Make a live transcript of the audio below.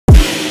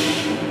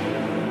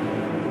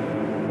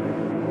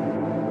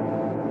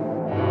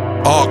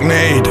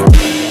Nade,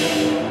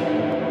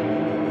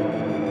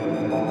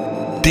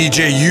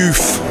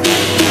 DJYOUTH,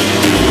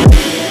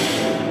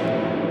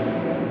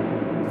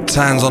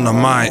 Tanz on the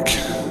mic.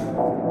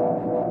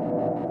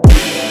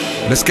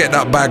 Let's get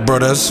that bag,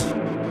 brothers.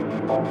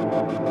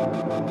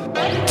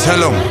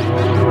 Tell 'em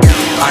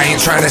I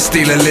ain't trying to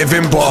steal a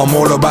living, but I'm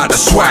all about the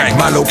swag.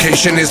 My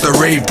location is the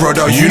rave,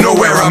 brother, you know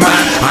where I'm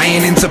at. I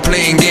ain't into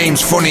playing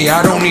games, funny,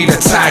 I don't need a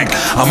tag.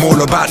 I'm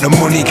all about the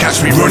money,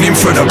 catch me running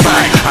for the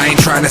bag. I ain't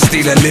trying to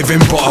steal a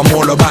living, but I'm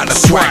all about the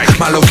swag.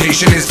 My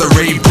location is the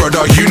rave,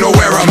 brother, you know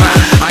where I'm at.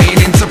 I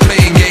ain't into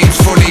playing games,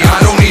 funny, I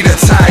don't need a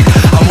tag.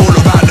 I'm all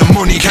about the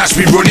money, catch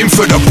me running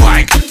for the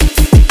bag.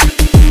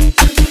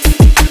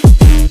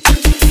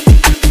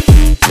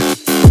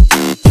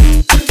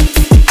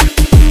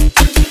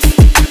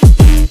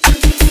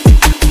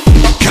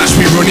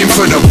 Running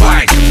for the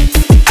bike.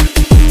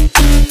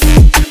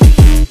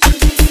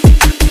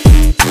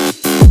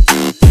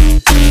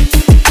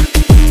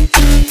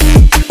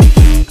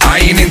 I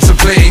ain't into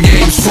playing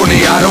games,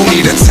 funny, I don't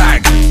need a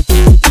tag.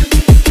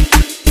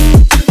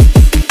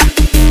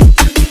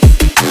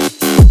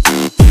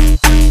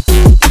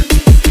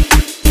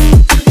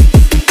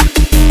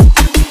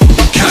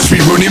 Catch me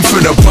running for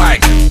the bike.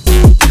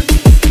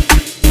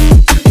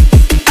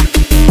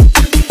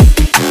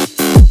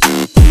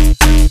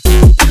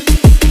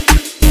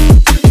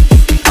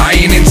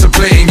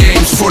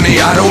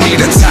 Funny, I don't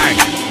need a tag.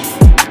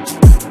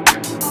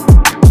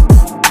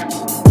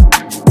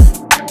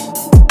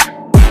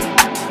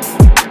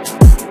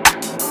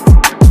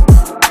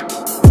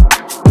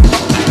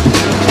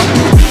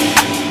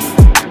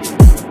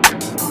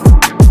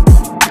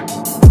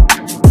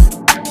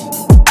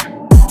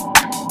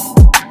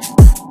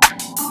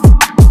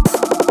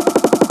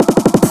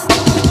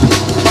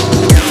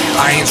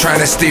 I ain't trying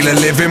to steal a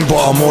living, but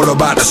I'm all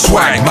about the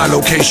swag. My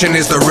location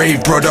is the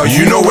rave, brother,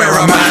 you know where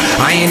I'm at.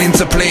 I ain't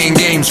into playing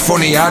games,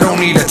 funny, I don't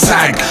need a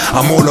tag.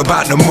 I'm all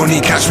about the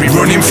money, catch me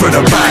running for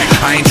the bag.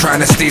 I ain't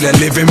trying to steal a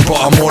living, but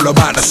I'm all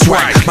about the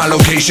swag. My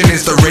location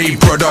is the rave,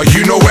 brother,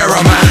 you know where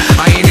I'm at.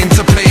 I ain't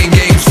into playing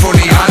games,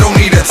 funny, I don't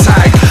need a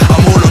tag.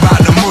 I'm all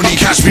about the money,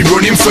 catch me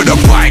running for the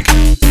bag.